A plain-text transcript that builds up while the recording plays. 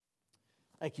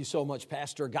Thank you so much,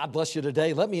 Pastor. God bless you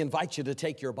today. Let me invite you to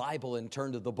take your Bible and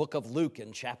turn to the book of Luke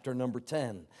in chapter number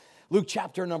 10. Luke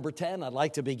chapter number 10, I'd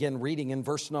like to begin reading in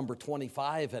verse number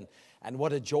 25. And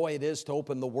what a joy it is to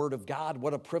open the Word of God.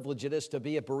 What a privilege it is to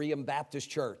be at Berean Baptist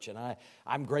Church. And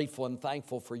I'm grateful and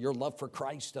thankful for your love for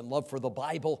Christ and love for the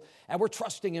Bible. And we're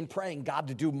trusting and praying God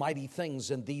to do mighty things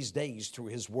in these days through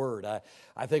His Word.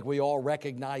 I think we all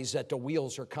recognize that the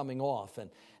wheels are coming off.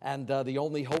 And the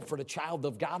only hope for the child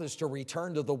of God is to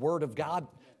return to the Word of God.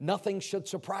 Nothing should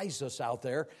surprise us out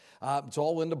there. It's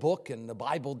all in the book, and the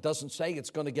Bible doesn't say it's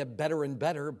going to get better and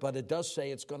better, but it does say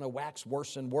it's going to wax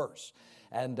worse and worse.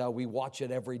 And we watch it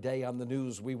every day on the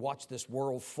news. We watch this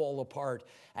world fall apart.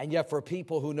 And yet for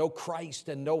people who know Christ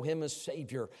and know Him as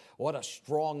Savior, what a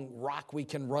strong rock we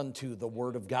can run to, the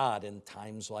Word of God, in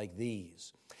times like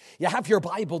these. You have your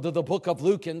Bible to the book of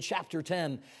Luke in chapter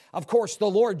 10. Of course, the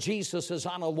Lord Jesus is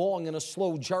on a long and a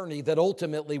slow journey that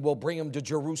ultimately will bring Him to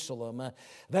Jerusalem.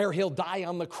 There He'll die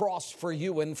on the cross for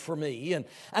you and for me. And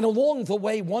along the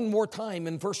way, one more time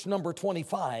in verse number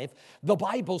 25, the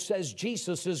Bible says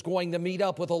Jesus is going to meet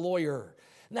up with a lawyer.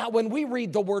 Now, when we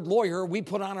read the word lawyer, we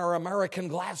put on our American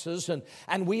glasses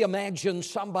and we imagine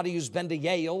somebody who's been to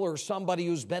Yale or somebody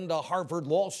who's been to Harvard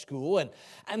Law School,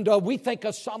 and we think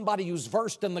of somebody who's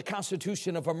versed in the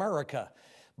Constitution of America.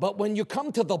 But when you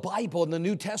come to the Bible in the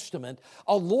New Testament,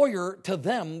 a lawyer to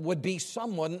them would be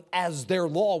someone, as their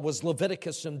law was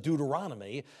Leviticus and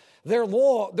Deuteronomy, their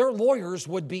lawyers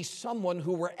would be someone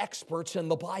who were experts in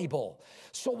the Bible.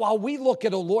 So while we look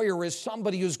at a lawyer as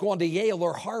somebody who's gone to Yale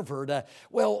or Harvard,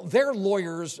 their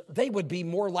lawyers, they would be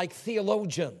more like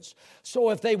theologians. So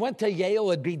if they went to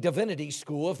Yale, it'd be divinity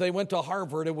school. If they went to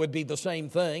Harvard, it would be the same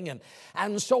thing.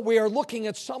 And so we are looking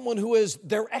at someone who is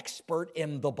their expert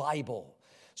in the Bible.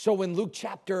 So in Luke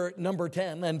chapter number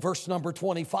 10 and verse number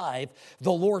 25,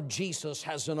 the Lord Jesus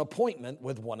has an appointment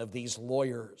with one of these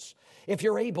lawyers. If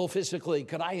you're able physically,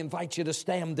 could I invite you to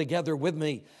stand together with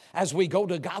me as we go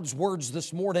to God's words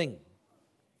this morning?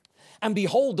 And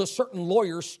behold, a certain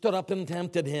lawyer stood up and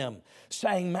tempted him,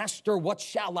 saying, Master, what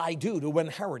shall I do to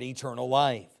inherit eternal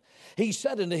life? He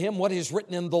said unto him, What is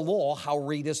written in the law, how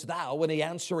readest thou? And he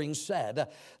answering said,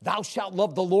 Thou shalt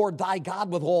love the Lord thy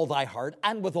God with all thy heart,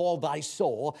 and with all thy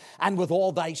soul, and with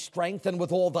all thy strength, and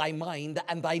with all thy mind,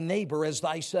 and thy neighbor as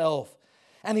thyself.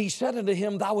 And he said unto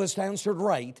him, Thou hast answered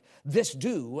right, this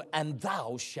do, and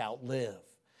thou shalt live.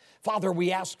 Father,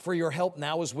 we ask for your help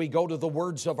now as we go to the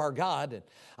words of our God. And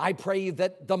I pray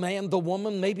that the man, the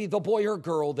woman, maybe the boy or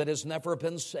girl that has never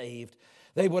been saved,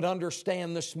 they would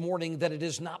understand this morning that it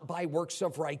is not by works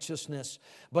of righteousness,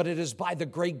 but it is by the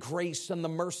great grace and the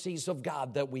mercies of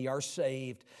God that we are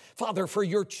saved. Father, for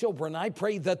your children, I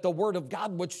pray that the word of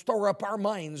God would stir up our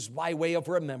minds by way of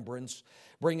remembrance.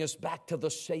 Bring us back to the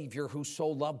Savior who so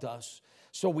loved us.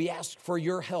 So we ask for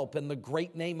your help in the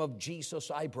great name of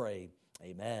Jesus, I pray.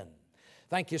 Amen.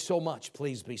 Thank you so much.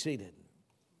 Please be seated.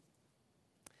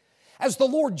 As the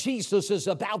Lord Jesus is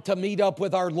about to meet up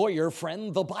with our lawyer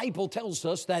friend, the Bible tells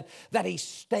us that he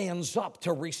stands up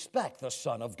to respect the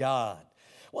Son of God.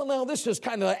 Well, now, this is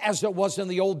kind of as it was in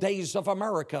the old days of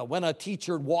America. When a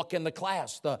teacher would walk into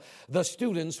class, the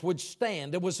students would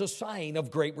stand. It was a sign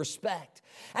of great respect.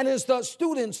 And as the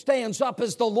student stands up,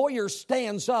 as the lawyer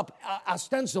stands up,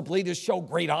 ostensibly to show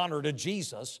great honor to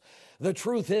Jesus, the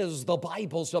truth is the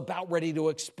Bible's about ready to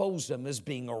expose him as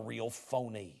being a real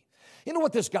phony. You know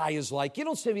what this guy is like? You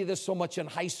don't see this so much in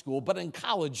high school, but in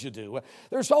college you do.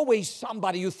 There's always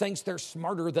somebody who thinks they're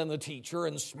smarter than the teacher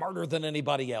and smarter than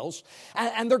anybody else.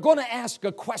 And they're going to ask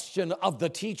a question of the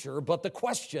teacher, but the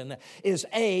question is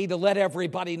A, to let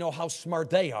everybody know how smart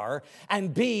they are,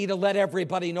 and B, to let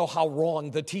everybody know how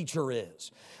wrong the teacher is.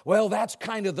 Well, that's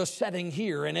kind of the setting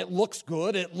here, and it looks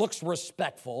good, it looks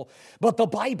respectful, but the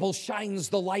Bible shines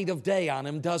the light of day on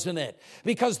him, doesn't it?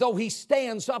 Because though he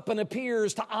stands up and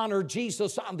appears to honor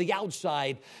Jesus on the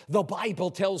outside, the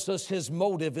Bible tells us his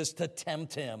motive is to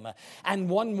tempt him. And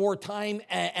one more time,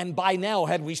 and by now,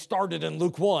 had we started in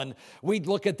Luke 1, we'd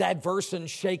look at that verse and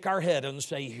shake our head and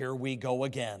say, here we go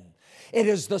again. It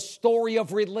is the story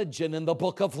of religion in the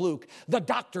book of Luke. The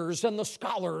doctors and the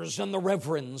scholars and the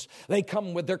reverends, they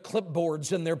come with their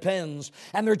clipboards and their pens,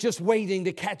 and they're just waiting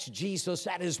to catch Jesus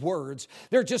at his words.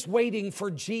 They're just waiting for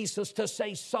Jesus to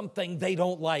say something they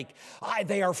don't like.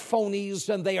 They are phonies,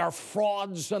 and they are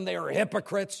frauds, and they are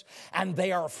hypocrites, and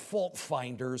they are fault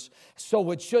finders.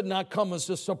 So it should not come as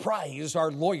a surprise,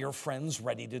 our lawyer friends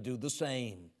ready to do the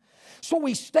same. So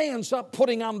he stands up,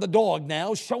 putting on the dog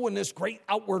now, showing this great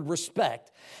outward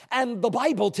respect. And the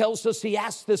Bible tells us he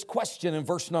asked this question in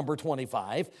verse number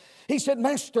 25. He said,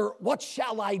 Master, what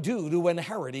shall I do to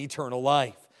inherit eternal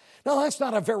life? Now, that's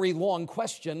not a very long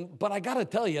question, but I got to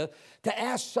tell you, to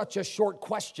ask such a short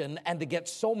question and to get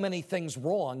so many things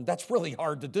wrong, that's really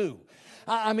hard to do.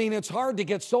 I mean, it's hard to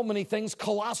get so many things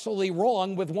colossally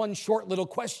wrong with one short little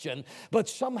question, but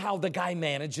somehow the guy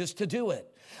manages to do it.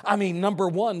 I mean, number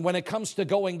one, when it comes to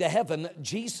going to heaven,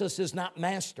 Jesus is not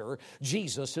master,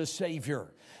 Jesus is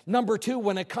Savior. Number two,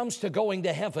 when it comes to going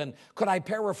to heaven, could I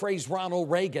paraphrase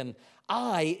Ronald Reagan?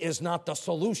 I is not the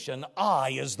solution,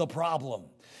 I is the problem.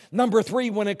 Number three,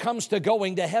 when it comes to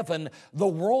going to heaven, the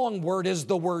wrong word is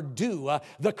the word do.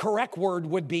 The correct word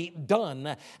would be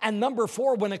done. And number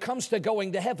four, when it comes to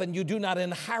going to heaven, you do not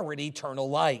inherit eternal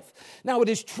life. Now, it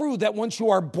is true that once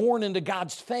you are born into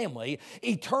God's family,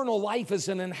 eternal life is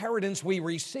an inheritance we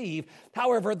receive.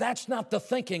 However, that's not the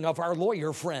thinking of our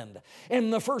lawyer friend.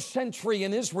 In the first century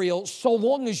in Israel, so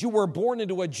long as you were born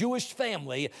into a Jewish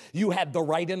family, you had the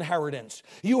right inheritance.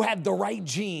 You had the right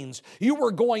genes. You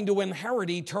were going to inherit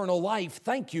eternal life.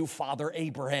 Thank you, Father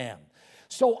Abraham.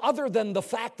 So other than the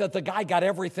fact that the guy got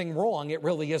everything wrong, it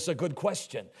really is a good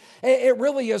question. It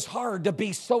really is hard to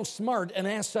be so smart and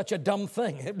ask such a dumb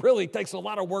thing. It really takes a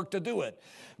lot of work to do it.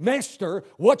 Master,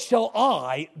 what shall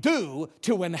I do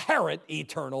to inherit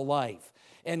eternal life?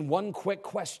 And one quick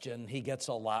question, he gets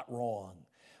a lot wrong.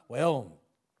 Well,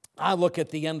 I look at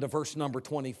the end of verse number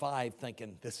 25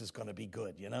 thinking, this is going to be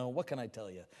good. You know, what can I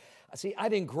tell you? See, I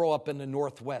didn't grow up in the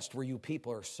Northwest where you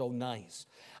people are so nice.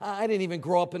 I didn't even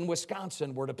grow up in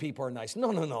Wisconsin where the people are nice.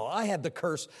 No. I had the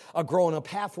curse of growing up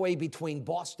halfway between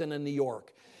Boston and New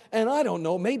York. And I don't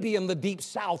know, maybe in the deep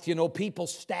South, you know, people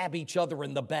stab each other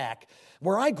in the back.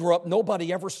 Where I grew up,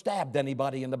 nobody ever stabbed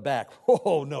anybody in the back.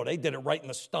 Oh, no, they did it right in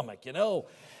the stomach, you know.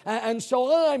 And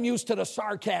so I'm used to the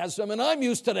sarcasm and I'm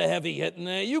used to the heavy hitting.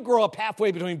 You grow up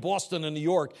halfway between Boston and New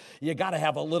York, you got to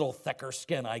have a little thicker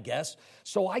skin, I guess.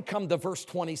 So I come to verse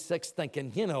 26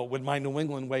 thinking, you know, with my New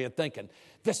England way of thinking,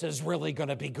 this is really going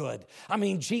to be good. I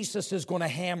mean, Jesus is going to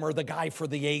hammer the guy for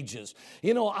the ages.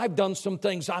 You know, I've done some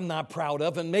things I'm not proud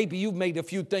of, and maybe you've made a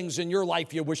few things in your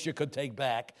life you wish you could take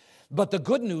back. But the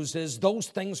good news is those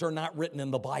things are not written in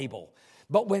the Bible.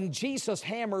 But when Jesus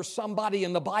hammers somebody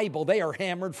in the Bible, they are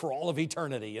hammered for all of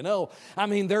eternity, you know. I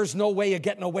mean, there's no way of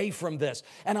getting away from this.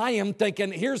 And I am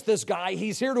thinking, here's this guy.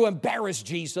 He's here to embarrass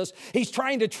Jesus. He's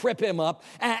trying to trip him up.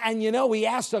 And you know, he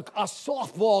asks a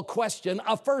softball question,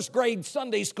 a first grade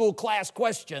Sunday school class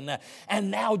question.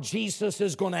 And now Jesus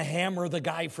is going to hammer the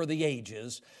guy for the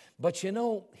ages. But you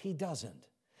know, he doesn't.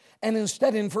 And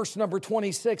instead, in verse number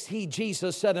 26,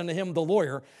 Jesus, said unto him, the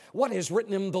lawyer, what is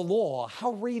written in the law?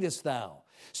 How readest thou?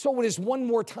 So it is one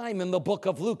more time in the book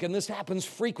of Luke, and this happens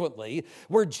frequently,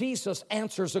 where Jesus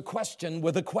answers a question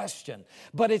with a question.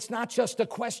 But it's not just a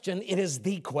question, it is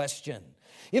the question.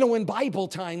 You know, in Bible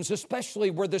times, especially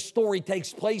where the story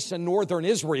takes place in northern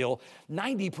Israel,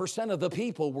 90% of the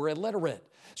people were illiterate.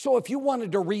 So if you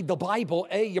wanted to read the Bible,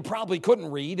 A, you probably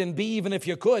couldn't read, and B, even if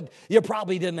you could, you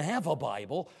probably didn't have a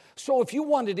Bible. So if you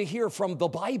wanted to hear from the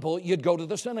Bible, you'd go to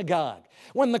the synagogue.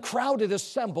 When the crowd had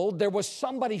assembled, there was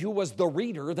somebody who was the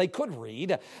reader. They could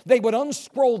read. They would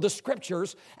unscroll the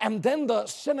scriptures, and then the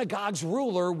synagogue's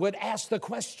ruler would ask the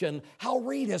question, how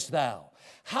readest thou?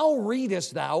 How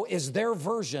readest thou is their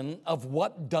version of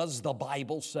what does the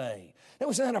Bible say? That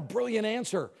was not a brilliant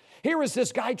answer. Here is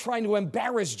this guy trying to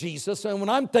embarrass Jesus, and when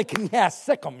I'm thinking, yeah,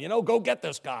 sick him, you know, go get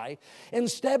this guy.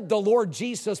 Instead, the Lord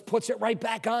Jesus puts it right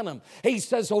back on him. He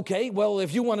says, okay, well,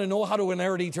 if you want to know how to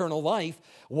inherit eternal life,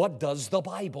 what does the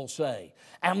Bible say?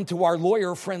 And to our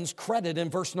lawyer friend's credit,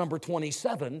 in verse number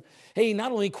 27, he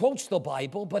not only quotes the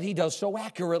Bible, but he does so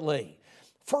accurately.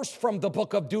 First from the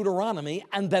book of Deuteronomy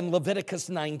and then Leviticus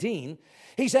 19,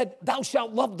 he said, thou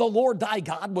shalt love the Lord thy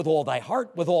God with all thy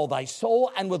heart, with all thy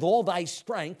soul, and with all thy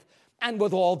strength, and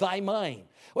with all thy mind.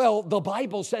 Well, the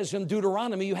Bible says in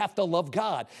Deuteronomy you have to love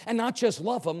God. And not just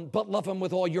love Him, but love Him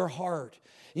with all your heart.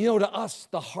 You know, to us,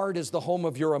 the heart is the home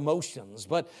of your emotions.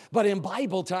 But in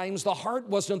Bible times, the heart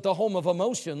wasn't the home of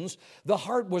emotions. The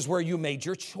heart was where you made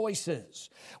your choices.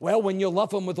 Well, when you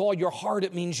love Him with all your heart,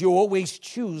 it means you always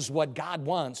choose what God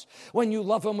wants. When you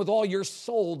love Him with all your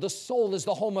soul, the soul is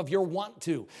the home of your want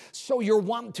to. So your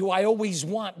want to, I always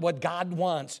want what God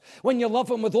wants. When you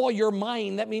love Him with all your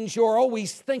mind, that means you're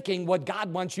always thinking what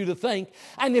God wants you to think.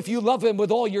 And if you love Him with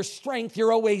all your strength,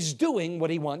 you're always doing what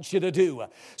He wants you to do.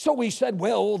 So we said,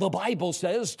 well, the Bible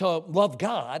says to love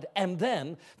God and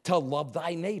then to love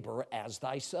thy neighbor as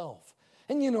thyself.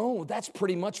 And you know, that's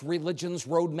pretty much religion's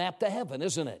roadmap to heaven,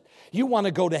 isn't it? You want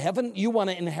to go to heaven? You want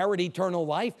to inherit eternal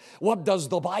life? What does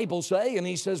the Bible say? And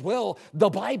he says, well, the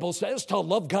Bible says to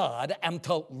love God and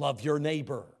to love your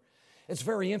neighbor. It's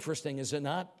very interesting, is it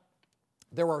not?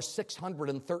 There are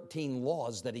 613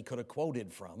 laws that he could have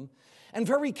quoted from. And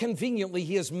very conveniently,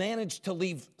 he has managed to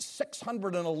leave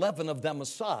 611 of them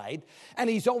aside, and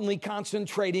he's only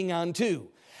concentrating on 2.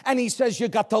 And he says you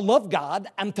got to love God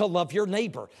and to love your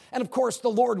neighbor. And of course, the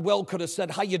Lord well could have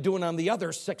said, how you doing on the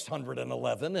other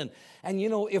 611? And you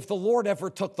know, if the Lord ever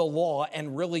took the law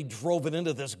and really drove it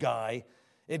into this guy,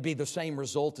 it'd be the same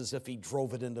result as if he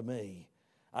drove it into me.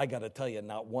 I got to tell you,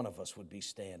 not one of us would be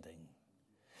standing.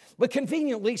 But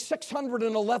conveniently,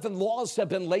 611 laws have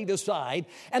been laid aside,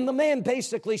 and the man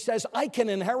basically says, I can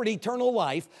inherit eternal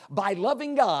life by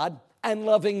loving God and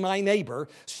loving my neighbor.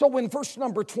 So in verse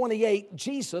number 28,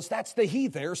 Jesus, that's the he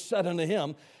there, said unto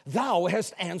him, thou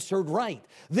hast answered right.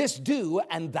 This do,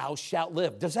 and thou shalt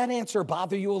live. Does that answer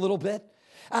bother you a little bit?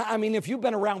 I mean, if you've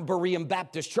been around Berean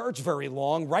Baptist Church very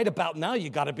long, right about now you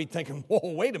got to be thinking,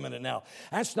 whoa, wait a minute now.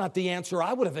 That's not the answer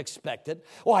I would have expected.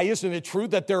 Why, isn't it true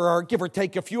that there are, give or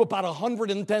take a few, about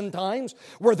 110 times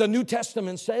where the New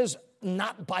Testament says,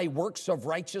 not by works of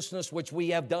righteousness which we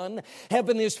have done.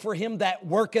 Heaven is for him that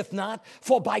worketh not.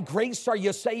 For by grace are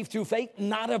you saved through faith,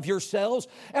 not of yourselves.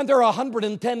 And there are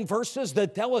 110 verses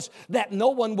that tell us that no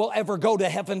one will ever go to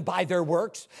heaven by their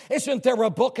works. Isn't there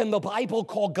a book in the Bible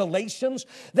called Galatians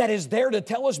that is there to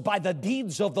tell us by the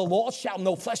deeds of the law shall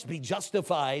no flesh be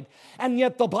justified? And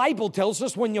yet the Bible tells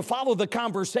us when you follow the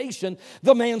conversation,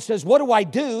 the man says, what do I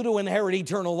do to inherit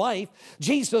eternal life?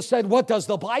 Jesus said, what does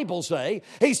the Bible say?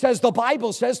 He says, the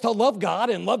Bible says to love God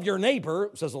and love your neighbor.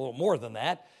 It says a little more than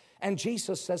that. And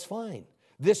Jesus says, fine,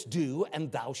 this do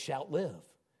and thou shalt live.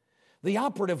 The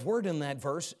operative word in that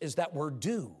verse is that word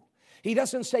do. He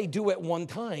doesn't say do it one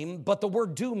time, but the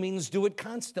word do means do it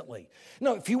constantly.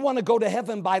 No, if you want to go to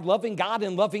heaven by loving God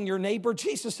and loving your neighbor,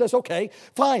 Jesus says, okay,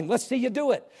 fine, let's see you do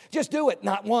it. Just do it,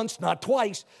 not once, not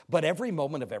twice, but every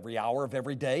moment of every hour of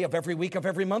every day, of every week, of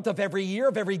every month, of every year,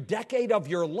 of every decade of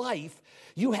your life,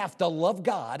 you have to love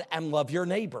God and love your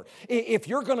neighbor. If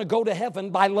you're going to go to heaven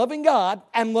by loving God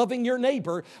and loving your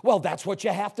neighbor, well, that's what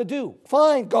you have to do.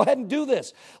 Fine, go ahead and do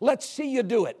this. Let's see you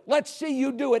do it. Let's see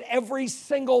you do it every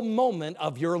single moment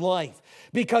of your life.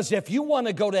 Because if you want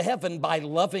to go to heaven by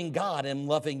loving God and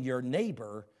loving your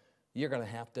neighbor, you're going to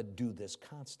have to do this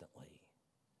constantly.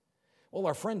 Well,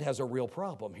 our friend has a real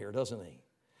problem here, doesn't he?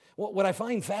 Well, what I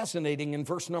find fascinating in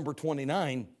verse number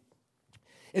 29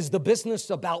 is the business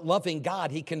about loving God.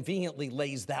 He conveniently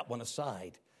lays that one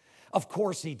aside. Of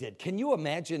course he did. Can you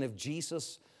imagine if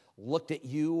Jesus looked at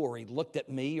you, or he looked at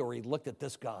me, or he looked at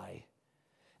this guy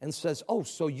and says, oh,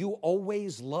 so you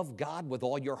always love God with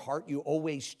all your heart? You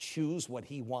always choose what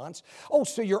he wants? Oh,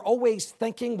 so you're always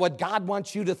thinking what God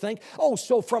wants you to think? Oh,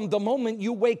 so from the moment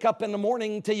you wake up in the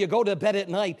morning till you go to bed at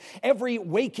night, every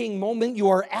waking moment you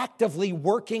are actively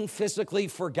working physically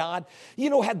for God?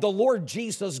 You know, had the Lord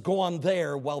Jesus gone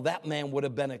there, well, that man would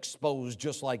have been exposed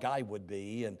just like I would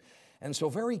be. And so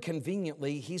very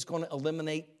conveniently, he's going to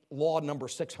eliminate law number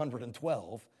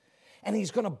 612, and he's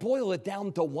going to boil it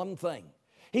down to one thing.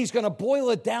 He's going to boil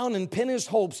it down and pin his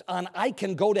hopes on I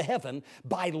can go to heaven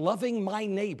by loving my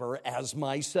neighbor as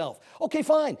myself. Okay,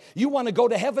 fine. You want to go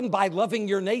to heaven by loving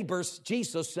your neighbors,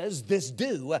 Jesus says, this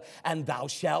do, and thou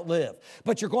shalt live.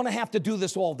 But you're going to have to do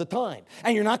this all the time.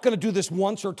 And you're not going to do this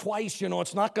once or twice. You know,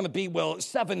 it's not going to be, well,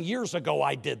 7 years ago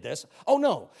I did this. Oh,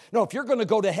 no. No, if you're going to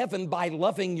go to heaven by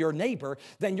loving your neighbor,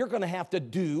 then you're going to have to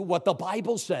do what the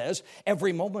Bible says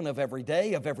every moment of every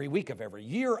day, of every week, of every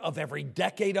year, of every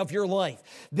decade of your life.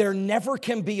 There never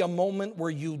can be a moment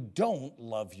where you don't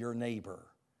love your neighbor.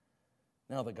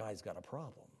 Now the guy's got a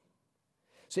problem.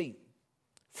 See,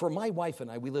 for my wife and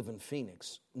I, we live in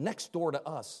Phoenix. Next door to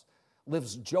us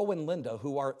lives Joe and Linda,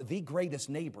 who are the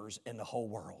greatest neighbors in the whole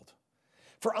world.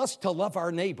 For us to love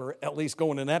our neighbor, at least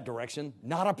going in that direction,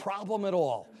 not a problem at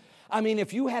all. I mean,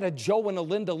 if you had a Joe and a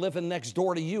Linda living next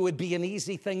door to you, it'd be an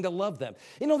easy thing to love them.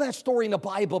 You know that story in the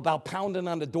Bible about pounding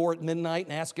on the door at midnight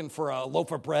and asking for a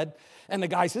loaf of bread? And the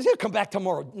guy says, yeah, come back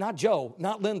tomorrow. Not Joe,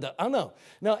 not Linda. Oh, no.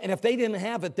 No, and if they didn't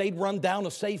have it, they'd run down a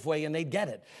Safeway and they'd get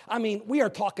it. I mean, we are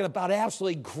talking about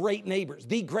absolutely great neighbors,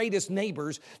 the greatest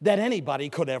neighbors that anybody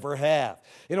could ever have.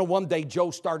 You know, one day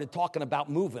Joe started talking about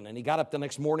moving, and he got up the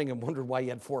next morning and wondered why he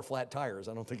had 4 flat tires.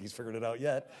 I don't think he's figured it out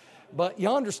yet. But you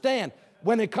understand,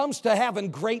 when it comes to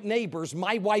having great neighbors,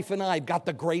 my wife and I have got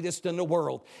the greatest in the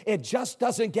world. It just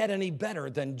doesn't get any better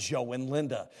than Joe and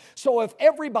Linda. So if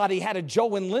everybody had a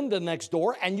Joe and Linda next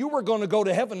door and you were going to go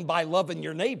to heaven by loving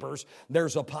your neighbors,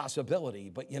 there's a possibility.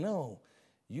 But you know,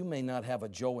 you may not have a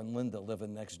Joe and Linda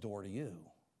living next door to you.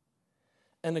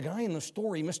 And the guy in the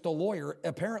story, Mr. Lawyer,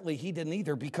 apparently he didn't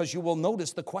either, because you will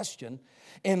notice the question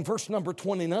in verse number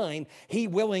 29, he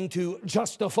willing to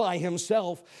justify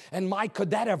himself. And my,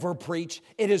 could that ever preach?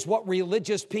 It is what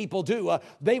religious people do.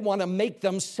 They want to make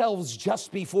themselves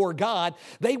just before God.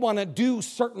 They want to do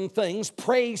certain things,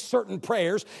 pray certain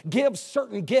prayers, give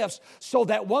certain gifts, so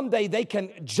that one day they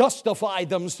can justify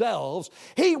themselves.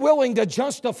 He willing to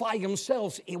justify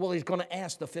himself. Well, he's going to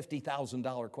ask the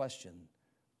 $50,000 question.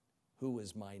 Who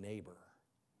is my neighbor?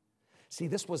 See,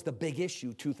 this was the big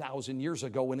issue 2,000 years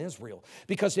ago in Israel.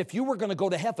 Because if you were going to go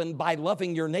to heaven by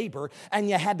loving your neighbor, and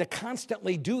you had to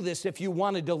constantly do this if you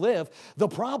wanted to live, the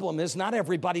problem is not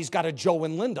everybody's got a Joe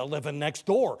and Linda living next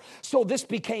door. So this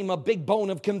became a big bone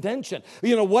of contention.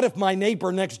 You know, what if my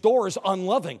neighbor next door is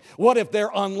unloving? What if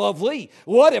they're unlovely?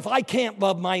 What if I can't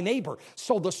love my neighbor?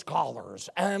 So the scholars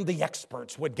and the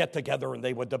experts would get together and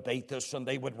they would debate this and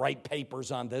they would write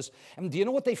papers on this. And do you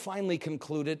know what they finally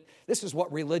concluded? This is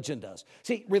what religion does.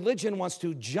 See, religion wants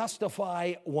to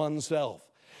justify oneself.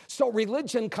 So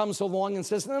religion comes along and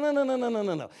says,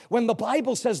 no. When the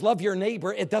Bible says love your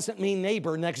neighbor, it doesn't mean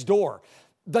neighbor next door.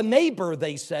 The neighbor,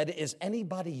 they said, is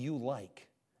anybody you like.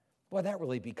 Boy, that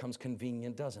really becomes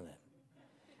convenient, doesn't it?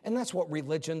 And that's what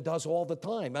religion does all the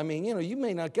time. I mean, you know, you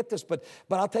may not get this, but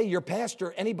I'll tell you, your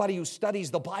pastor, anybody who studies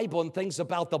the Bible and thinks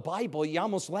about the Bible, you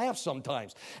almost laugh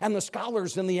sometimes. And the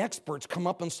scholars and the experts come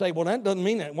up and say, well, that doesn't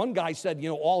mean it. One guy said, you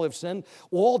know, all have sinned.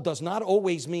 All does not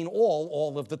always mean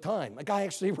all of the time. A guy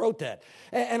actually wrote that.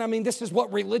 And I mean, this is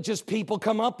what religious people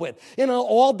come up with. You know,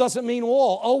 all doesn't mean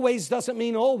all. Always doesn't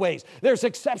mean always. There's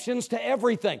exceptions to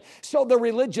everything. So the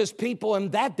religious people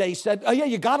in that day said, oh yeah,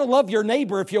 you got to love your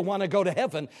neighbor if you want to go to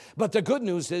heaven. But the good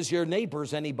news is your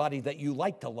neighbor's anybody that you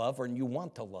like to love or you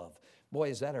want to love. Boy,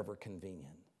 is that ever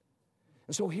convenient.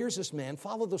 And so here's this man.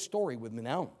 Follow the story with me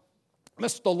now.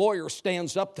 Mr. Lawyer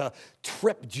stands up to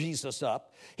trip Jesus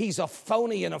up. He's a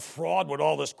phony and a fraud with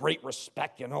all this great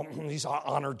respect, you know. He's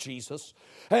honor Jesus.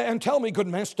 And tell me, good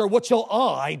master, what shall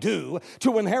I do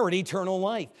to inherit eternal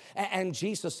life? And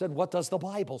Jesus said, what does the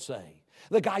Bible say?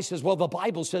 The guy says, well, the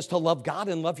Bible says to love God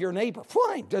and love your neighbor.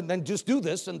 Fine, then just do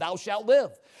this and thou shalt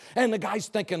live. And the guy's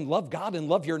thinking, love God and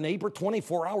love your neighbor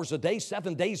 24 hours a day,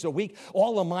 7 days a week,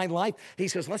 all of my life. He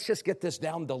says, let's just get this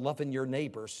down to loving your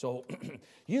neighbor. So,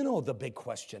 you know the big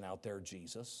question out there,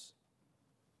 Jesus.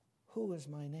 Who is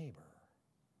my neighbor?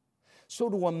 So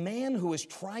to a man who is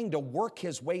trying to work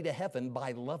his way to heaven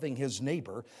by loving his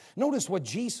neighbor, notice what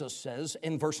Jesus says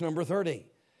in verse number 30.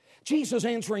 Jesus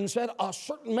answering said, a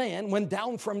certain man went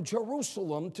down from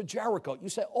Jerusalem to Jericho. You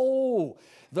say, oh,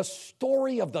 the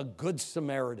story of the Good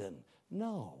Samaritan.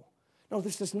 No,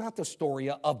 this is not the story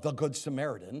of the Good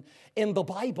Samaritan. In the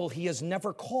Bible, he is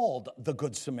never called the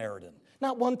Good Samaritan.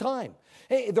 Not one time.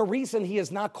 Hey, the reason he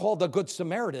is not called the Good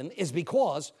Samaritan is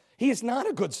because he is not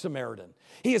a Good Samaritan.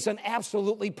 He is an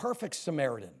absolutely perfect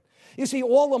Samaritan. You see,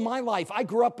 all of my life, I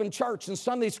grew up in church and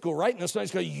Sunday school, right? And the Sunday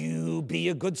school, you be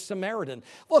a good Samaritan.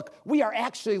 Look, we are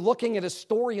actually looking at a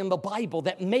story in the Bible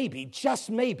that maybe, just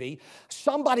maybe,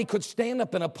 somebody could stand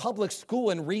up in a public school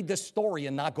and read this story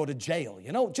and not go to jail.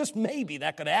 You know, just maybe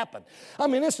that could happen. I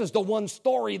mean, this is the one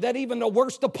story that even the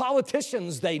worst of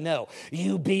politicians, they know.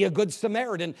 You be a good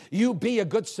Samaritan. You be a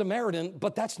good Samaritan.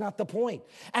 But that's not the point.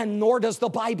 And nor does the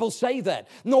Bible say that.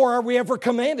 Nor are we ever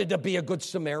commanded to be a good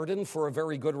Samaritan for a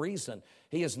very good reason.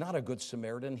 He is not a good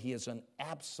Samaritan. He is an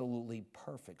absolutely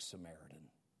perfect Samaritan.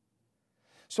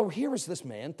 So here is this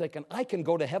man thinking, I can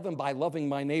go to heaven by loving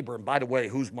my neighbor. And by the way,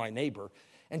 who's my neighbor?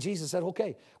 And Jesus said,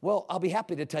 okay, well, I'll be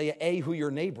happy to tell you, A, who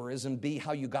your neighbor is, and B,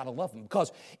 how you got to love him.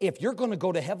 Because if you're going to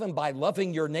go to heaven by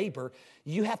loving your neighbor,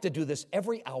 you have to do this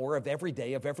every hour of every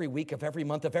day, of every week, of every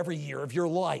month, of every year of your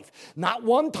life. Not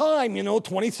one time,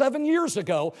 27 years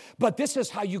ago, but this is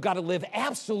how you got to live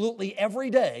absolutely every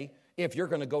day if you're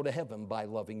going to go to heaven by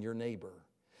loving your neighbor.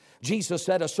 Jesus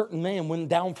said a certain man went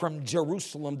down from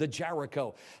Jerusalem to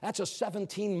Jericho. That's a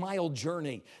 17-mile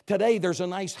journey. Today there's a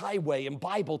nice highway. In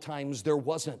Bible times there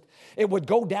wasn't. It would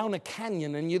go down a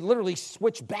canyon and you'd literally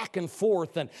switch back and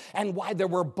forth. And why there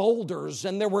were boulders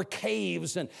and there were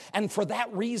caves. And for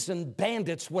that reason,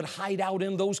 bandits would hide out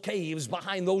in those caves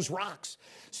behind those rocks.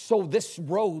 So this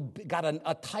road got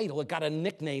a title. It got a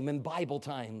nickname in Bible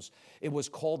times. It was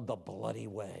called the Bloody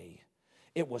Way.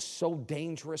 It was so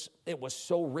dangerous. It was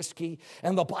so risky.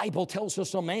 And the Bible tells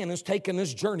us a man has taken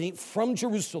this journey from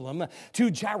Jerusalem to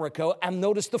Jericho. And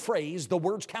notice the phrase, the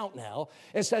words count now.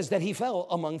 It says that he fell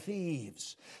among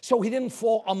thieves. So he didn't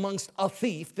fall amongst a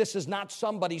thief. This is not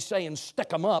somebody saying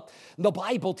stick him up. The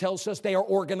Bible tells us they are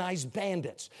organized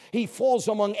bandits. He falls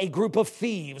among a group of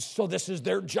thieves. So this is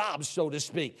their job, so to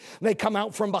speak. They come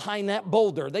out from behind that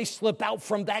boulder. They slip out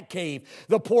from that cave.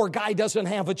 The poor guy doesn't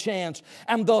have a chance.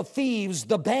 And the thieves,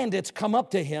 the bandits, come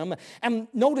up to him, and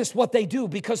notice what they do,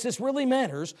 because this really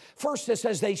matters. First, it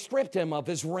says they stripped him of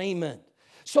his raiment.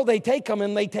 So they take him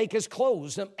and they take his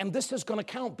clothes. And this is going to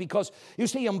count because, you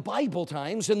see, in Bible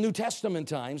times, in New Testament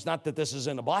times, not that this is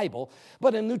in the Bible,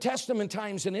 but in New Testament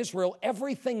times in Israel,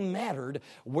 everything mattered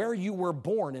where you were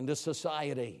born into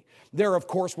society. There, of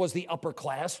course, was the upper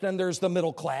class, then there's the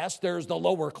middle class, there's the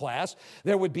lower class,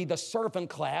 there would be the servant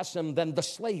class, and then the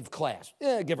slave class,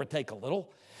 give or take a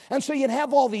little. And so you'd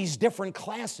have all these different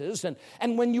classes,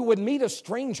 and when you would meet a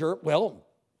stranger, well,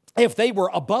 if they were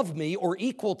above me or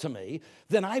equal to me,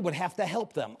 then I would have to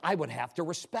help them. I would have to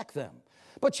respect them.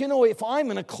 But you know, if I'm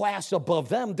in a class above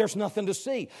them, there's nothing to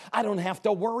see. I don't have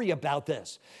to worry about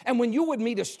this. And when you would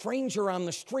meet a stranger on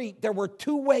the street, there were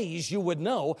two ways you would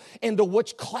know into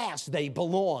which class they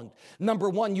belonged. Number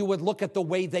one, you would look at the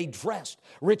way they dressed.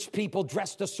 Rich people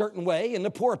dressed a certain way, and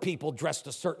the poor people dressed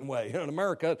a certain way. You know, in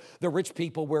America, the rich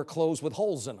people wear clothes with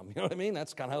holes in them. You know what I mean?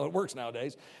 That's kind of how it works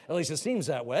nowadays. At least it seems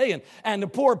that way. And the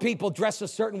poor people dress a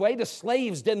certain way. The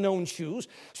slaves didn't own shoes.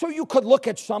 So you could look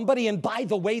at somebody, and by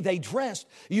the way they dressed,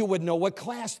 you would know what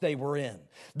class they were in.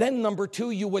 Then number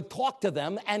two, you would talk to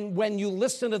them, and when you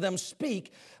listen to them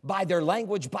speak, by their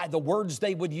language, by the words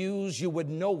they would use, you would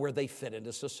know where they fit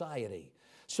into society.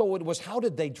 So it was how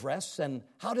did they dress and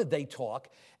how did they talk?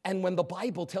 And when the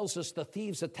Bible tells us the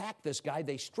thieves attack this guy,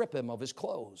 they strip him of his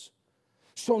clothes.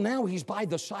 So now he's by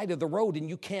the side of the road, and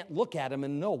you can't look at him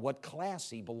and know what class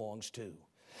he belongs to.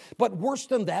 But worse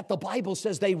than that, the Bible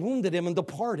says they wounded him and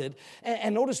departed.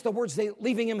 And notice the words, they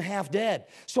leaving him half dead.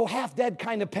 So half dead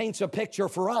kind of paints a picture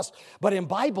for us. But in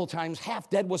Bible times, half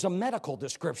dead was a medical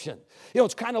description. You know,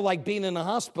 it's kind of like being in a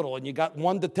hospital and you got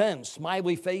 1 to 10,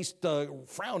 smiley face,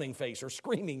 frowning face, or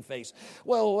screaming face.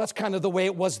 Well, that's kind of the way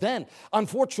it was then.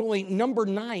 Unfortunately, number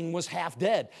 9 was half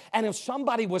dead. And if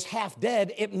somebody was half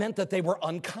dead, it meant that they were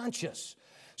unconscious.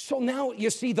 So now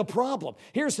you see the problem.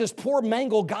 Here's this poor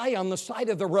mangled guy on the side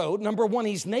of the road. Number one,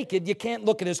 he's naked. You can't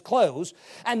look at his clothes.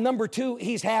 And number two,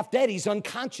 he's half dead. He's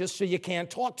unconscious, so you can't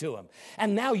talk to him.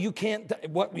 And now you can't,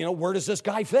 where does this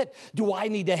guy fit? Do I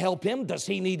need to help him? Does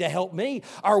he need to help me?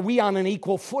 Are we on an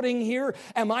equal footing here?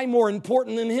 Am I more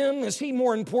important than him? Is he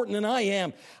more important than I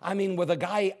am? I mean, with a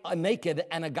guy naked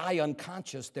and a guy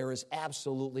unconscious, there is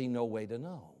absolutely no way to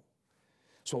know.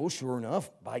 So sure enough,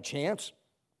 by chance,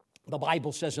 the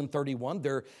Bible says in 31,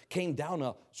 there came down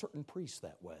a certain priest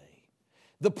that way.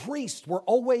 The priests were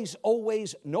always,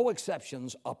 no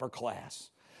exceptions, upper class.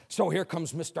 So here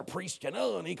comes Mr. Priest,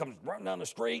 and he comes running down the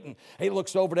street, and he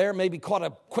looks over there, maybe caught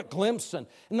a quick glimpse, and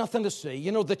nothing to see.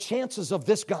 You know, the chances of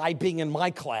this guy being in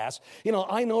my class,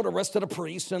 I know the rest of the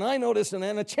priests, and I know this, and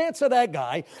then the chance of that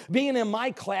guy being in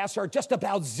my class are just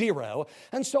about zero.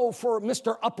 And so for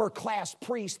Mr. Upper Class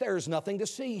Priest, there's nothing to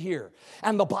see here.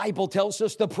 And the Bible tells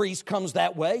us the priest comes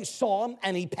that way, saw him,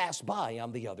 and he passed by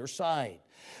on the other side.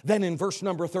 Then in verse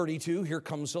number 32, here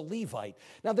comes a Levite.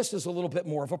 Now this is a little bit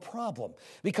more of a problem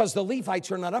because the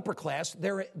Levites are not upper class,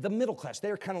 they're the middle class.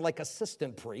 They're kind of like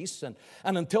assistant priests, and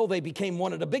until they became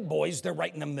one of the big boys, they're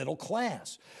right in the middle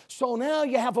class. So now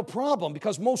you have a problem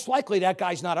because most likely that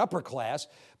guy's not upper class,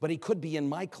 but he could be in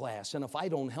my class, and if I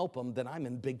don't help him, then I'm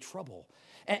in big trouble.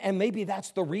 And maybe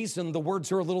that's the reason the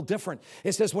words are a little different.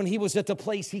 It says when he was at the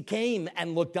place, he came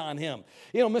and looked on him.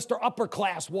 Mr. Upper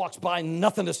Class walks by,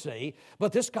 nothing to see,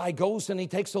 but this guy goes and he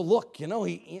takes a look.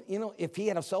 If he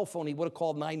had a cell phone, he would have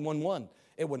called 911.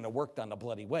 It wouldn't have worked on the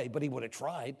bloody way, but he would have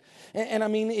tried. And I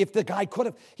mean, if the guy could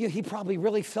have, he probably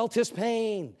really felt his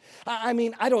pain. I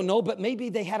mean, I don't know, but maybe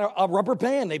they had a rubber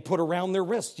band they put around their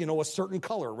wrist, a certain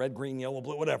color, red, green, yellow,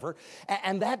 blue, whatever.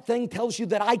 And that thing tells you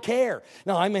that I care.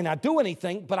 Now, I may not do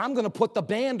anything, but I'm going to put the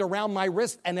band around my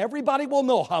wrist, and everybody will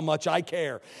know how much I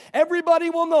care. Everybody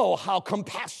will know how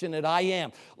compassionate I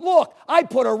am. Look, I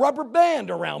put a rubber band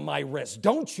around my wrist.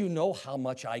 Don't you know how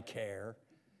much I care?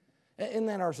 Isn't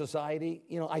that our society?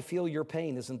 I feel your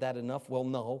pain. Isn't that enough? Well,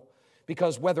 no.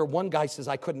 Because whether one guy says,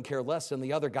 I couldn't care less, and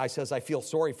the other guy says, I feel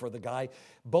sorry for the guy,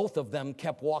 both of them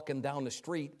kept walking down the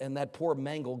street, and that poor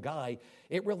mangled guy,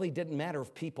 it really didn't matter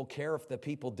if people care. If the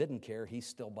people didn't care, he's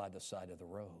still by the side of the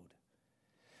road.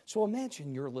 So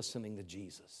imagine you're listening to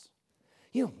Jesus.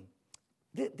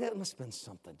 That must have been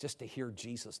something just to hear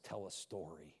Jesus tell a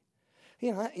story.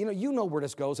 You know where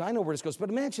this goes. I know where this goes. But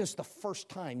imagine it's the first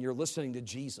time you're listening to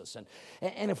Jesus.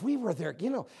 And if we were there,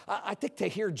 I think to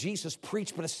hear Jesus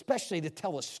preach, but especially to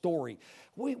tell a story,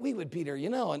 we would be there,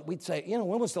 and we'd say,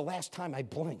 when was the last time I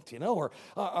blinked, or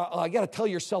I got to tell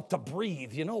yourself to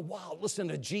breathe, wow, listen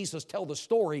to Jesus tell the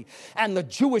story. And the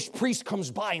Jewish priest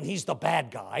comes by and he's the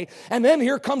bad guy. And then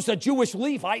here comes the Jewish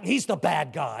Levite and he's the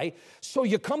bad guy. So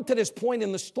you come to this point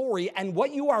in the story, and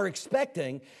what you are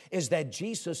expecting is that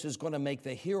Jesus is going to make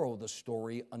the hero of the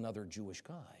story another Jewish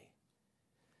guy.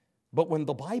 But when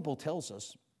the Bible tells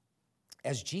us,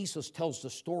 as Jesus tells the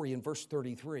story in verse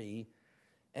 33,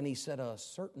 and he said, a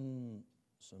certain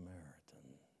Samaritan.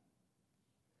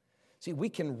 See, we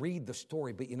can read the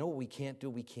story, but you know what we can't do?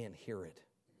 We can't hear it.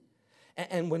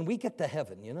 And when we get to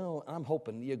heaven, I'm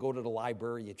hoping you go to the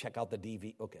library, you check out the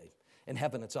DVD. Okay, in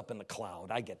heaven it's up in the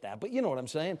cloud. I get that. But you know what I'm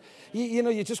saying?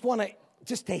 You just want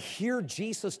to hear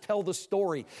Jesus tell the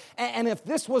story. And if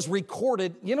this was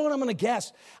recorded, you know what I'm going to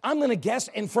guess? I'm going to guess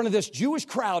in front of this Jewish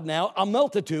crowd now, a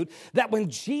multitude, that when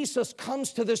Jesus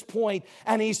comes to this point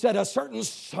and he said, a certain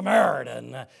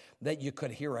Samaritan, that you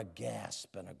could hear a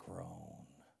gasp and a groan.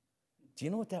 Do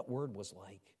you know what that word was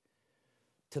like?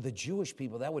 To the Jewish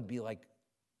people, that would be like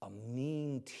a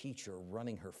mean teacher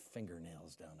running her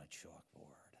fingernails down a chalkboard.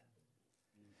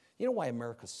 You know why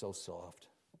America's so soft?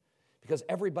 Because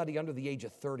everybody under the age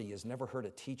of 30 has never heard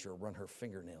a teacher run her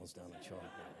fingernails down a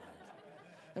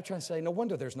chalkboard. I'm trying to say, no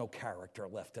wonder there's no character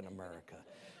left in America.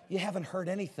 You haven't heard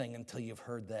anything until you've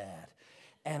heard that.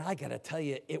 And I got to tell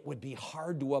you, it would be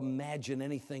hard to imagine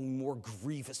anything more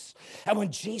grievous. And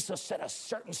when Jesus said a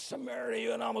certain Samaritan, you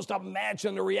can almost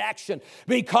imagine the reaction,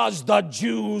 because the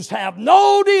Jews have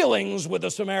no dealings with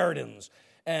the Samaritans.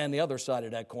 And the other side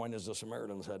of that coin is the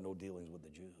Samaritans had no dealings with the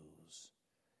Jews.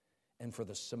 And for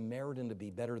the Samaritan to be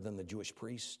better than the Jewish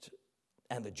priest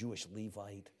and the Jewish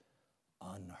Levite,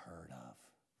 unheard of.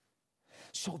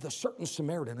 So the certain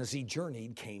Samaritan, as he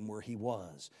journeyed, came where he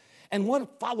was. And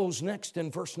what follows next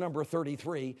in verse number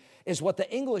 33 is what the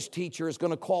English teacher is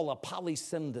going to call a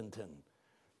polysyndeton.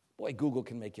 Boy, Google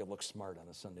can make you look smart on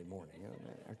a Sunday morning.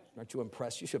 Aren't you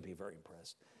impressed? You should be very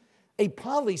impressed. A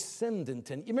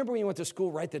polysyndeton. You remember when you went to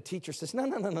school, right? The teacher says, no.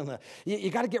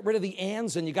 You got to get rid of the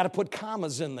ands and you got to put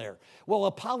commas in there. Well,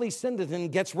 a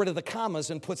polysyndeton gets rid of the commas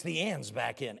and puts the ands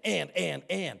back in.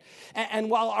 And. And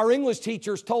while our English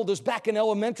teachers told us back in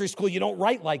elementary school, you don't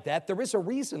write like that, there is a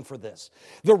reason for this.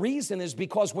 The reason is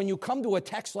because when you come to a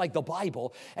text like the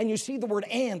Bible and you see the word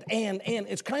and,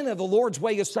 it's kind of the Lord's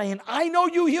way of saying, I know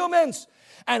you humans.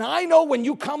 And I know when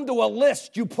you come to a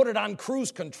list, you put it on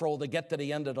cruise control to get to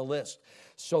the end of the list.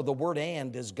 So the word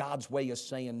and is God's way of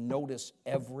saying, notice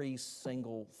every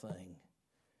single thing.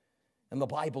 And the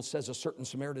Bible says a certain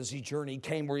Samaritan, as he journeyed,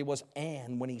 came where he was,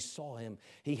 and when he saw him,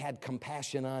 he had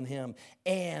compassion on him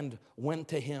and went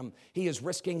to him. He is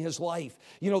risking his life.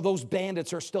 Those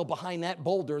bandits are still behind that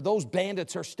boulder. Those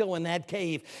bandits are still in that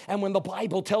cave. And when the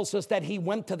Bible tells us that he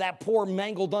went to that poor,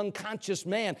 mangled, unconscious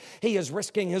man, he is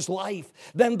risking his life.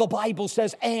 Then the Bible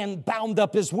says, and bound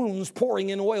up his wounds,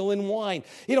 pouring in oil and wine.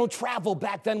 Travel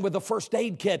back then with a first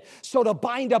aid kit. So to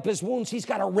bind up his wounds, he's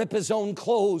got to rip his own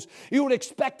clothes. You would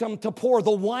expect him to pour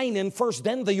the wine in first,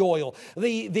 then the oil.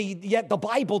 Yet the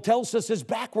Bible tells us is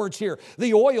backwards here.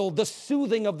 The oil, the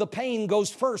soothing of the pain, goes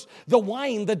first. The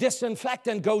wine, the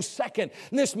disinfectant, goes second.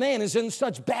 And this man is in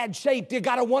such bad shape, you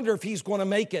got to wonder if he's going to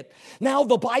make it. Now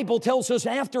the Bible tells us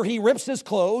after he rips his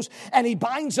clothes and he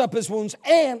binds up his wounds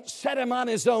and set him on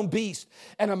his own beast.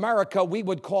 In America, we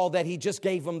would call that he just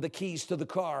gave him the keys to the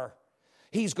car.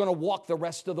 He's going to walk the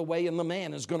rest of the way, and the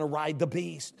man is going to ride the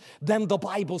beast. Then the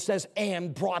Bible says,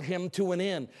 and brought him to an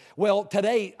inn. Well,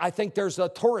 today, I think there's a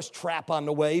tourist trap on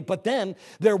the way, but then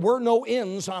there were no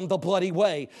inns on the bloody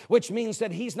way, which means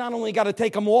that he's not only got to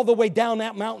take him all the way down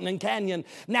that mountain and canyon,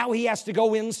 now he has to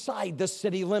go inside the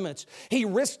city limits. He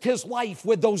risked his life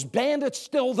with those bandits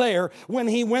still there when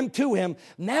he went to him.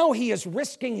 Now he is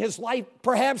risking his life,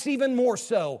 perhaps even more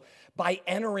so, by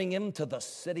entering into the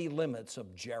city limits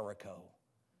of Jericho.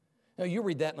 Now, you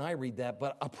read that and I read that,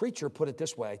 but a preacher put it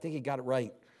this way. I think he got it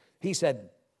right. He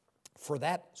said, for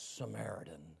that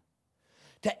Samaritan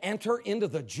to enter into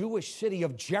the Jewish city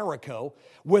of Jericho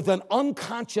with an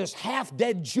unconscious,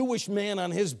 half-dead Jewish man on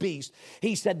his beast,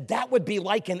 he said that would be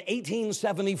like in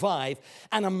 1875,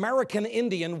 an American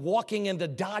Indian walking into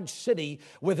Dodge City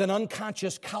with an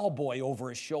unconscious cowboy over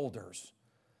his shoulders.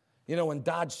 In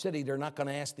Dodge City, they're not going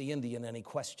to ask the Indian any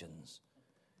questions.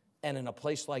 And in a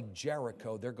place like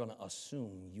Jericho, they're going to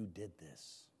assume you did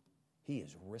this. He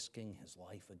is risking his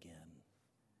life again.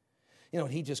 You know,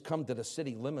 he just come to the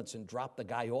city limits and drop the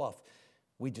guy off.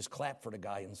 We just clap for the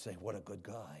guy and say, what a good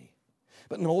guy.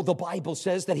 But no, the Bible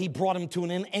says that he brought him to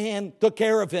an inn and took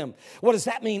care of him. What does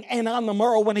that mean? And on the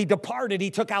morrow when he departed, he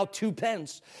took out 2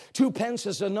 pence. 2 pence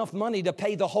is enough money to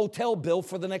pay the hotel bill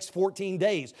for the next 14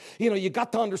 days. You know, you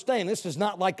got to understand, this is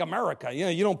not like America. You know,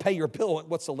 you don't pay your bill.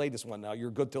 What's the latest one now?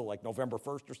 You're good till like November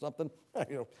 1st or something.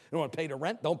 You don't want to pay the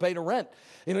rent? Don't pay the rent.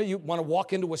 You know, you want to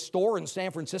walk into a store in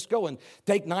San Francisco and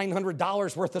take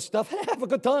 $900 worth of stuff? Have a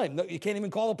good time. You can't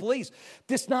even call the police.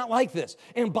 It's not like this.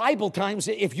 In Bible times,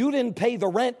 if you didn't pay the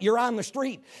rent, you're on the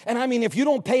street. And I mean, if you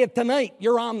don't pay it tonight,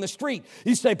 you're on the street.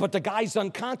 You say, but the guy's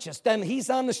unconscious. Then he's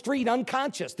on the street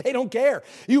unconscious. They don't care.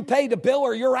 You pay the bill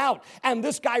or you're out. And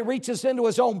this guy reaches into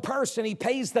his own purse and he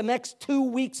pays the next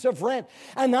 2 weeks of rent.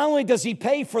 And not only does he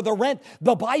pay for the rent,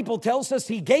 the Bible tells us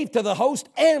he gave to the host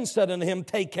and said unto him,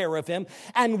 take care of him.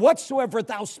 And whatsoever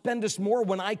thou spendest more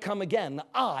when I come again,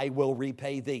 I will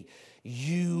repay thee.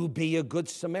 You be a good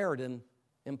Samaritan.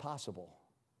 Impossible.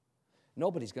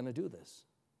 Nobody's going to do this.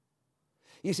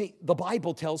 You see, the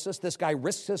Bible tells us this guy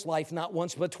risks his life not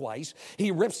once but twice.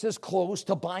 He rips his clothes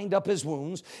to bind up his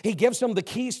wounds. He gives him the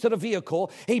keys to the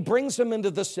vehicle. He brings him into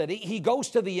the city. He goes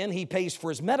to the inn. He pays for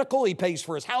his medical. He pays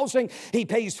for his housing. He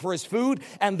pays for his food.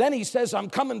 And then he says, I'm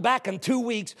coming back in 2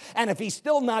 weeks. And if he's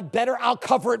still not better, I'll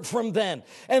cover it from then.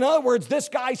 In other words, this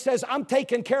guy says, I'm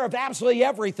taking care of absolutely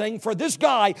everything for this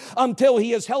guy until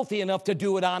he is healthy enough to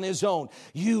do it on his own.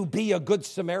 You be a good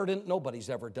Samaritan.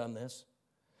 Nobody's ever done this.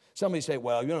 Somebody say,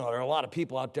 well, you know, there are a lot of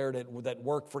people out there that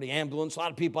work for the ambulance, a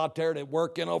lot of people out there that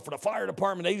work, you know, for the fire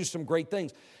department. They do some great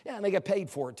things. Yeah, and they get paid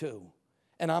for it too.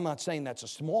 And I'm not saying that's a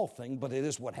small thing, but it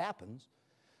is what happens.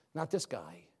 Not this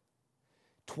guy.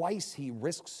 Twice he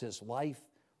risks his life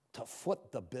to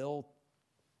foot the bill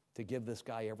to give this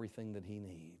guy everything that he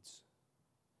needs.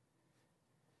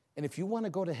 And if you want to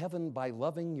go to heaven by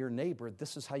loving your neighbor,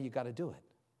 this is how you got to do it.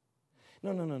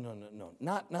 No.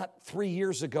 Not 3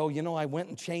 years ago, you know, I went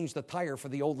and changed the tire for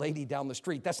the old lady down the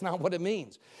street. That's not what it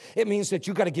means. It means that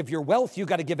you got to give your wealth. You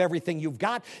got to give everything you've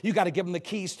got. You got to give them the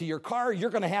keys to your car.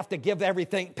 You're going to have to give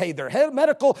everything, pay their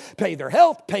medical, pay their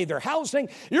health, pay their housing.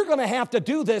 You're going to have to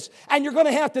do this, and you're going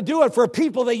to have to do it for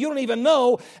people that you don't even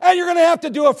know, and you're going to have to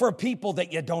do it for people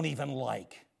that you don't even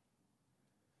like.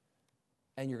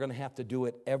 And you're going to have to do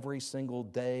it every single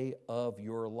day of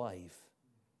your life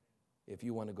if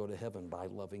you want to go to heaven by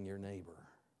loving your neighbor.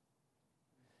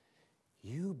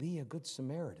 You be a good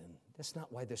Samaritan. That's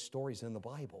not why this story's in the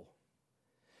Bible.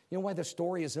 You know why the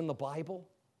story is in the Bible?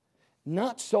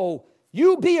 Not so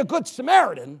you be a good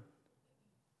Samaritan.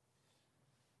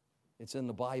 It's in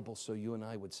the Bible so you and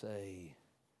I would say,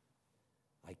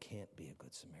 I can't be a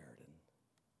good Samaritan.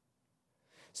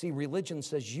 See, religion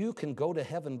says you can go to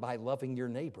heaven by loving your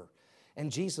neighbor.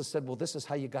 And Jesus said, well, this is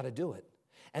how you got to do it.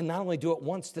 And not only do it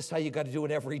once, this is how you got to do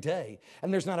it every day.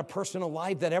 And there's not a person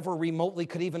alive that ever remotely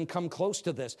could even come close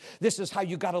to this. This is how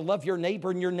you got to love your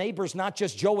neighbor. And your neighbor's not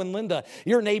just Joe and Linda.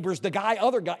 Your neighbor's the guy,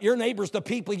 other guy. Your neighbor's the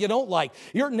people you don't like.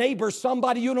 Your neighbor's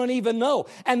somebody you don't even know.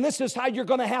 And this is how you're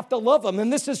going to have to love them.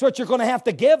 And this is what you're going to have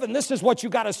to give. And this is what you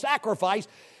got to sacrifice.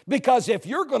 Because if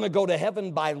you're going to go to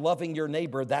heaven by loving your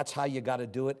neighbor, that's how you got to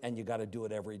do it. And you got to do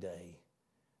it every day.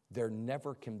 There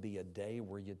never can be a day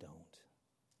where you don't.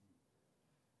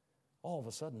 All of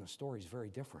a sudden, the story's very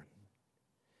different.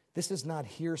 This is not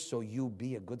here so you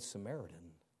be a good Samaritan.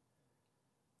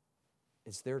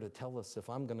 It's there to tell us if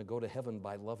I'm going to go to heaven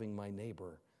by loving my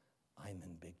neighbor, I'm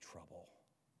in big trouble.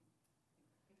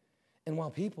 And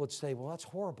while people would say, well, that's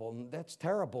horrible and that's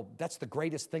terrible, that's the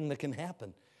greatest thing that can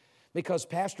happen. Because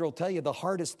Pastor will tell you the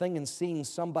hardest thing in seeing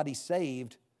somebody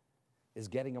saved is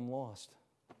getting them lost.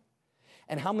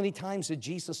 And how many times did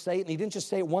Jesus say it? And he didn't just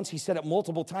say it once, he said it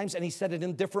multiple times, and he said it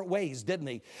in different ways, didn't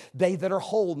he? They that are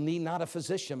whole need not a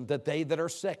physician, but they that are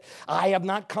sick. I have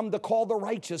not come to call the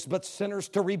righteous, but sinners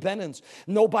to repentance.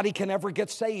 Nobody can ever get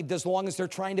saved as long as they're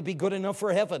trying to be good enough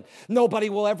for heaven. Nobody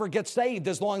will ever get saved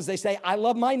as long as they say, I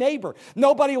love my neighbor.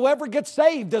 Nobody will ever get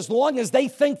saved as long as they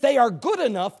think they are good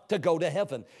enough to go to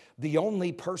heaven. The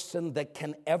only person that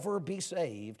can ever be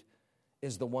saved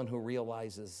is the one who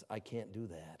realizes, I can't do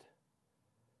that.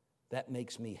 That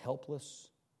makes me helpless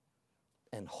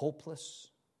and hopeless,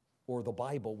 or the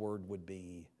Bible word would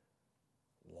be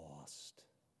lost.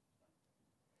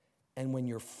 And when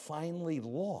you're finally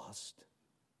lost,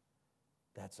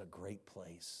 that's a great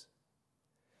place.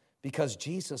 Because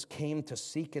Jesus came to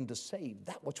seek and to save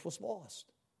that which was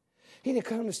lost. He didn't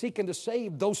come seeking to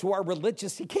save those who are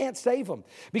religious. He can't save them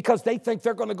because they think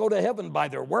they're going to go to heaven by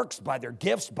their works, by their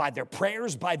gifts, by their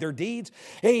prayers, by their deeds.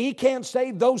 He can't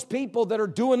save those people that are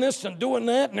doing this and doing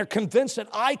that, and they're convinced that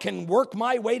I can work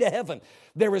my way to heaven.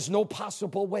 There is no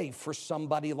possible way for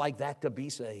somebody like that to be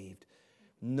saved.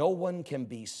 No one can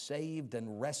be saved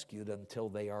and rescued until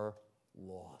they are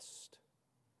lost.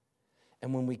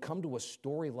 And when we come to a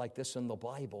story like this in the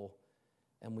Bible,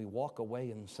 and we walk away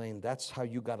and saying, that's how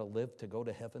you got to live to go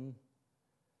to heaven,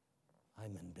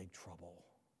 I'm in big trouble.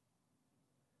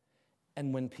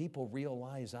 And when people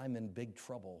realize I'm in big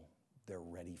trouble, they're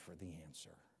ready for the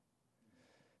answer.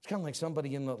 It's kind of like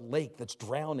somebody in the lake that's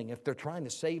drowning. If they're trying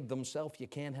to save themselves, you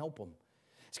can't help them.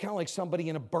 It's kind of like somebody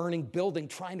in a burning building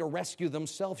trying to rescue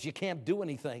themselves. You can't do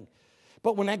anything.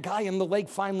 But when that guy in the lake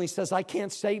finally says, I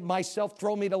can't save myself,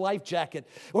 throw me the life jacket.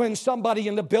 When somebody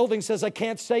in the building says, I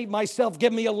can't save myself,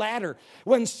 give me a ladder.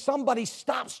 When somebody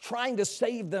stops trying to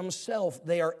save themselves,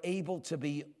 they are able to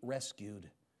be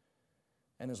rescued.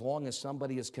 And as long as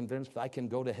somebody is convinced I can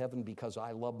go to heaven because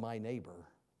I love my neighbor,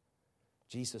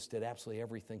 Jesus did absolutely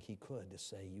everything he could to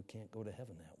say you can't go to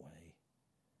heaven that way.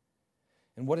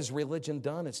 And what has religion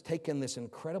done? It's taken this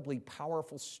incredibly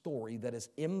powerful story that is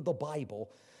in the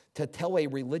Bible to tell a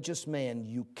religious man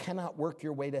you cannot work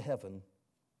your way to heaven.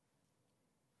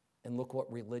 And look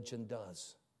what religion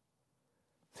does.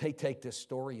 They take this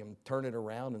story and turn it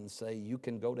around and say you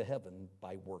can go to heaven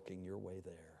by working your way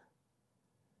there.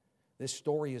 This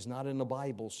story is not in the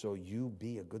Bible, so you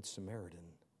be a good Samaritan.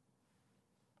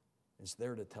 It's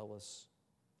there to tell us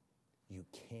you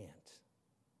can't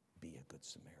be a good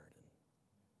Samaritan.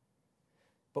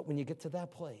 But when you get to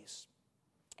that place,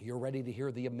 you're ready to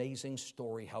hear the amazing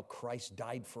story how Christ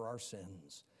died for our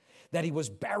sins, that he was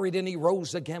buried and he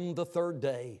rose again the third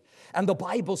day. And the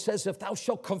Bible says, if thou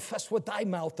shalt confess with thy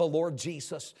mouth the Lord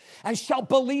Jesus, and shalt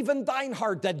believe in thine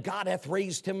heart that God hath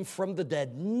raised him from the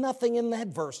dead. Nothing in that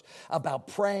verse about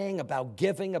praying, about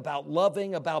giving, about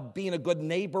loving, about being a good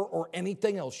neighbor, or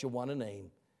anything else you want to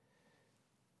name.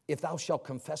 If thou shalt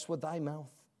confess with thy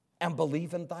mouth and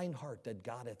believe in thine heart that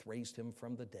God hath raised him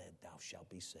from the dead, thou shalt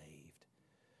be saved.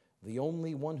 The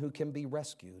only one who can be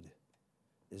rescued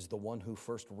is the one who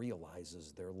first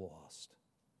realizes they're lost.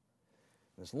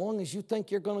 As long as you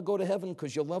think you're going to go to heaven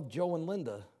because you love Joe and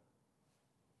Linda,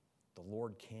 the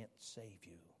Lord can't save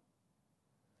you.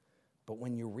 But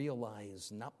when you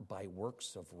realize, not by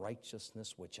works of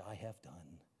righteousness which I have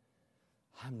done,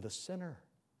 I'm the sinner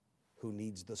who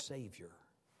needs the Savior,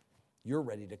 you're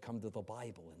ready to come to the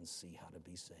Bible and see how to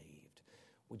be saved.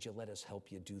 Would you let us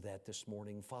help you do that this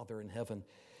morning? Father in heaven,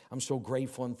 I'm so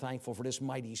grateful and thankful for this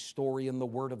mighty story in the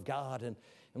Word of God. And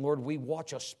Lord, we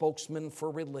watch a spokesman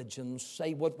for religion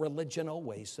say what religion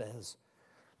always says.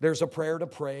 There's a prayer to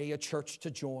pray, a church to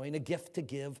join, a gift to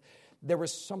give. There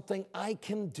is something I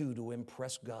can do to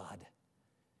impress God.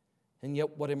 And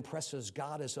yet what impresses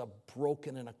God is a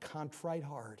broken and a contrite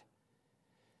heart.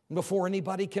 And before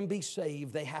anybody can be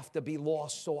saved, they have to be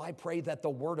lost. So I pray that the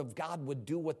Word of God would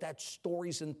do what that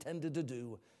story's intended to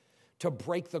do, to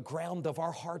break the ground of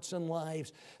our hearts and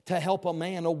lives, to help a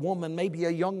man, a woman, maybe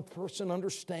a young person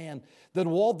understand that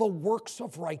all the works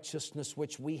of righteousness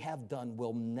which we have done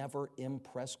will never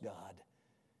impress God.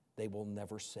 They will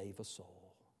never save a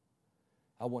soul.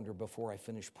 I wonder, before I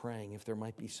finish praying, if there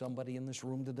might be somebody in this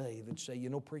room today that'd say, you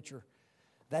know, preacher,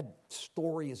 that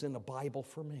story is in the Bible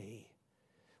for me.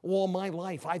 All my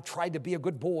life, I've tried to be a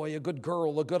good boy, a good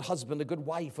girl, a good husband, a good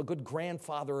wife, a good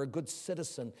grandfather, a good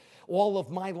citizen. All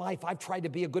of my life, I've tried to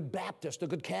be a good Baptist, a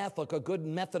good Catholic, a good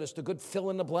Methodist, a good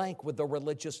fill in the blank with the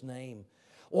religious name.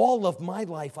 All of my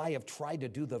life, I have tried to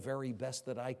do the very best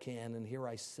that I can, and here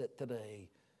I sit today,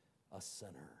 a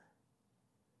sinner.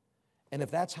 And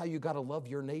if that's how you got to love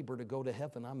your neighbor to go to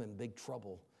heaven, I'm in big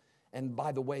trouble. And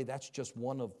by the way, that's just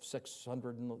one of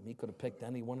 600. He could have picked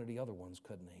any one of the other ones,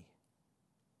 couldn't he?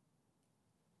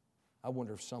 I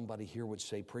wonder if somebody here would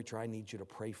say, preacher, I need you to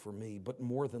pray for me. But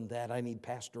more than that, I need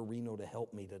Pastor Reno to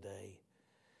help me today.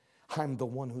 I'm the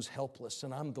one who's helpless,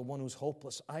 and I'm the one who's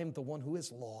hopeless. I'm the one who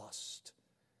is lost.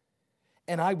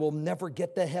 And I will never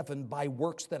get to heaven by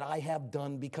works that I have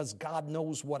done, because God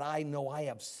knows what I know. I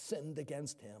have sinned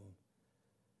against him.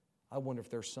 I wonder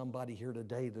if there's somebody here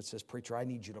today that says, preacher, I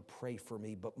need you to pray for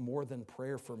me. But more than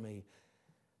prayer for me,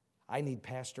 I need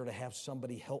Pastor to have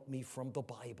somebody help me from the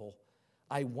Bible.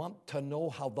 I want to know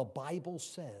how the Bible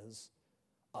says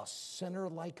a sinner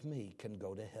like me can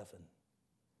go to heaven.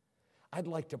 I'd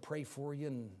like to pray for you,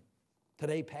 and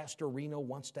today Pastor Reno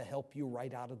wants to help you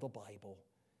right out of the Bible.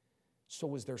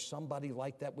 So is there somebody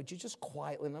like that? Would you just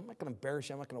quietly, and I'm not going to embarrass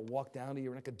you, I'm not going to walk down to you,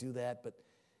 we're not going to do that, but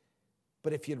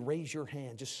But if you'd raise your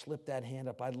hand, just slip that hand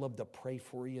up. I'd love to pray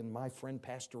for you, and my friend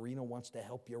Pastor Reno wants to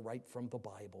help you right from the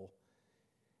Bible.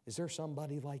 Is there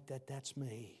somebody like that? That's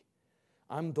me.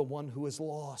 I'm the one who is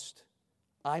lost.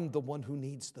 I'm the one who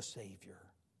needs the Savior.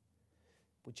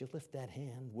 Would you lift that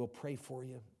hand? We'll pray for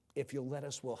you. If you'll let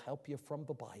us, we'll help you from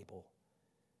the Bible.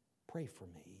 Pray for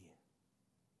me.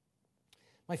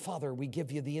 My Father, we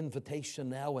give you the invitation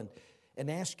now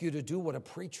and ask you to do what a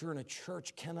preacher in a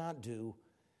church cannot do.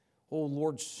 Oh,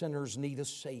 Lord, sinners need a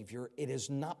Savior. It is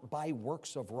not by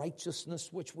works of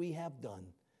righteousness which we have done.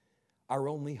 Our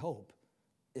only hope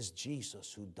is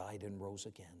Jesus, who died and rose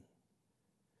again.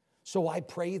 So I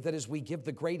pray that as we give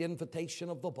the great invitation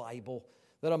of the Bible,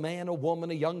 that a man, a woman,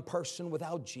 a young person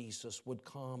without Jesus would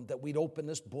come, that we'd open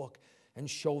this book and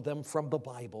show them from the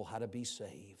Bible how to be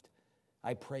saved.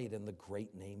 I pray it in the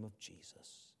great name of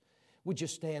Jesus. Would you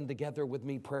stand together with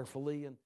me prayerfully?